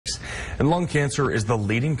And lung cancer is the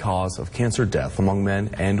leading cause of cancer death among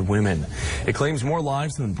men and women. It claims more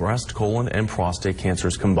lives than breast, colon, and prostate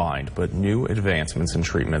cancers combined, but new advancements in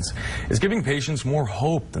treatments is giving patients more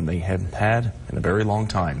hope than they have had in a very long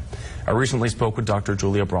time. I recently spoke with Dr.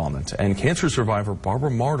 Julia Brahman and cancer survivor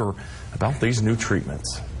Barbara Marder about these new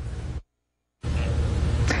treatments.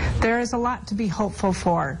 There is a lot to be hopeful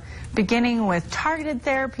for, beginning with targeted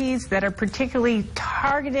therapies that are particularly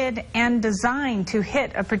targeted and designed to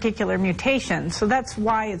hit a particular mutation. So that's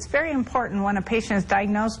why it's very important when a patient is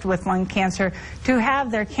diagnosed with lung cancer to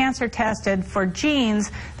have their cancer tested for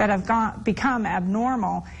genes that have become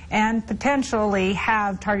abnormal and potentially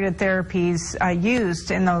have targeted therapies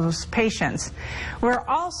used in those patients. We're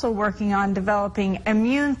also working on developing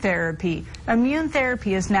immune therapy. Immune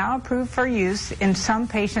therapy is now approved for use in some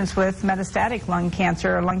patients with metastatic lung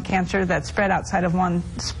cancer or lung cancer that's spread outside of one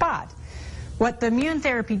spot. What the immune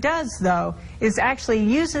therapy does, though, is actually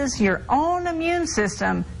uses your own immune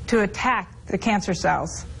system to attack the cancer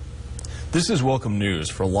cells. This is welcome news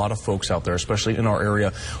for a lot of folks out there, especially in our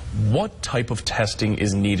area. What type of testing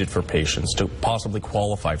is needed for patients to possibly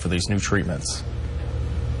qualify for these new treatments?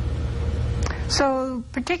 So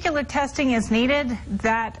particular testing is needed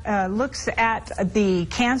that looks at the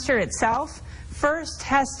cancer itself. First,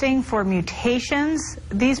 testing for mutations.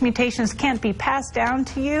 These mutations can't be passed down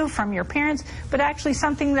to you from your parents, but actually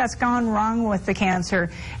something that's gone wrong with the cancer.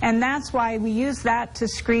 And that's why we use that to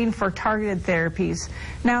screen for targeted therapies.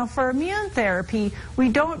 Now, for immune therapy, we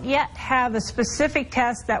don't yet have a specific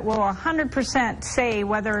test that will 100% say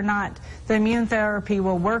whether or not the immune therapy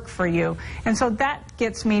will work for you. And so that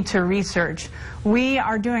gets me to research. We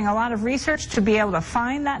are doing a lot of research to be able to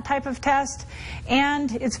find that type of test,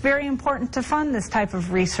 and it's very important to fund this type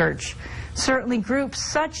of research. Certainly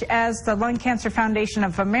groups such as the Lung Cancer Foundation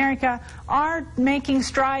of America are making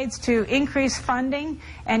strides to increase funding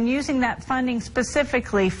and using that funding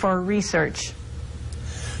specifically for research.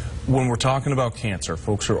 When we're talking about cancer,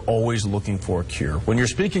 folks are always looking for a cure. When you're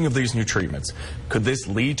speaking of these new treatments, could this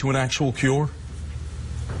lead to an actual cure?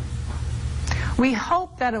 We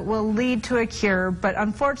hope that it will lead to a cure, but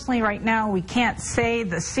unfortunately right now we can't say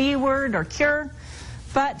the C word or cure.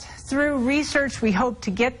 But through research we hope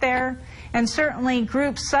to get there, and certainly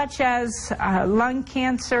groups such as Lung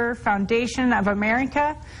Cancer Foundation of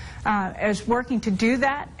America is working to do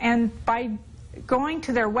that, and by going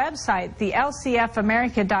to their website, the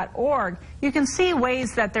lcfamerica.org, you can see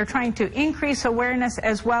ways that they're trying to increase awareness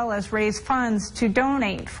as well as raise funds to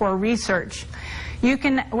donate for research.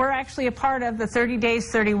 We're actually a part of the 30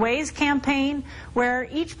 Days, 30 Ways campaign, where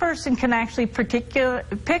each person can actually pick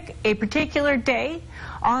a particular day.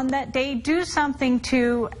 On that day, do something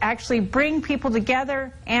to actually bring people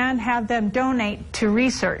together and have them donate to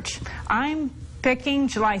research. I'm picking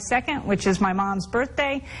July 2nd, which is my mom's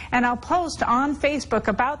birthday, and I'll post on Facebook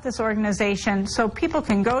about this organization so people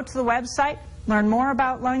can go to the website, learn more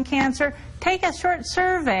about lung cancer, take a short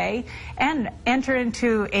survey, and enter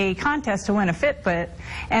into a contest to win a Fitbit,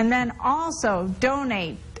 and then also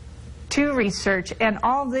donate to research. And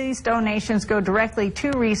all these donations go directly to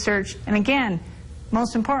research, and again,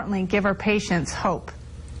 most importantly, give our patients hope.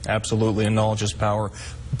 Absolutely, and knowledge is power.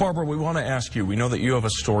 Barbara, we want to ask you, we know that you have a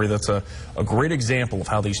story that's a great example of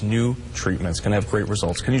how these new treatments can have great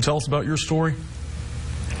results. Can you tell us about your story?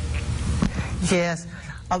 Yes.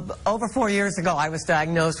 Over 4 years ago, I was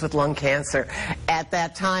diagnosed with lung cancer. At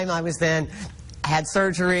that time, I had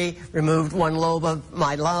surgery, removed one lobe of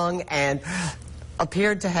my lung, and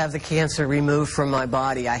appeared to have the cancer removed from my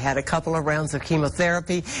body. I had a couple of rounds of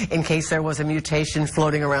chemotherapy in case there was a mutation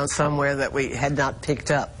floating around somewhere that we had not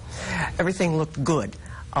picked up. Everything looked good.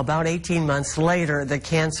 About 18 months later, the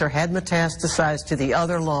cancer had metastasized to the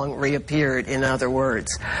other lung, reappeared, in other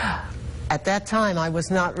words. At that time, I was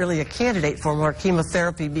not really a candidate for more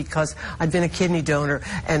chemotherapy because I'd been a kidney donor,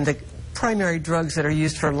 and the primary drugs that are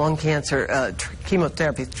used for lung cancer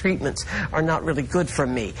chemotherapy treatments are not really good for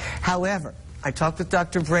me. However, I talked with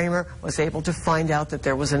Dr. Brahmer, was able to find out that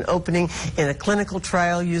there was an opening in a clinical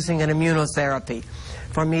trial using an immunotherapy.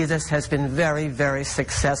 For me, this has been very, very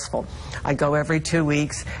successful. I go every 2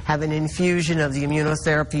 weeks, have an infusion of the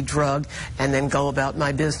immunotherapy drug, and then go about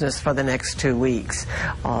my business for the next 2 weeks.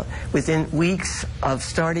 Within weeks of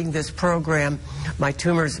starting this program, my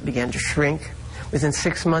tumors began to shrink. Within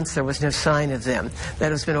 6 months, there was no sign of them.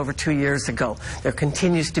 That has been over 2 years ago. There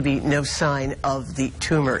continues to be no sign of the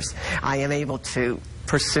tumors. I am able to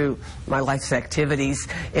pursue my life's activities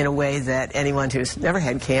in a way that anyone who's never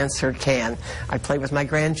had cancer can. I play with my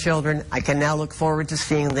grandchildren. I can now look forward to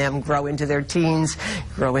seeing them grow into their teens,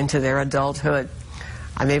 grow into their adulthood.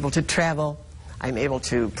 I'm able to travel. I'm able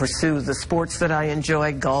to pursue the sports that I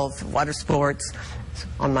enjoy, golf, water sports,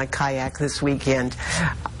 on my kayak this weekend.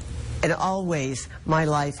 And always, my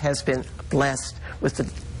life has been blessed with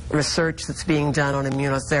the research that's being done on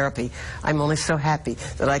immunotherapy. I'm only so happy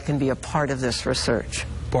that I can be a part of this research.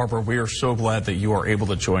 Barbara, we are so glad that you are able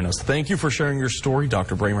to join us. Thank you for sharing your story.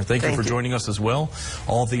 Dr. Brahmer, thank you for joining us as well.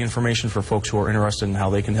 All of the information for folks who are interested in how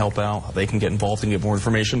they can help out, how they can get involved and get more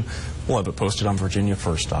information, we'll have it posted on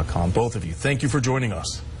virginiafirst.com. Both of you, thank you for joining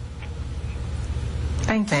us.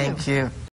 Thank you. Thank you.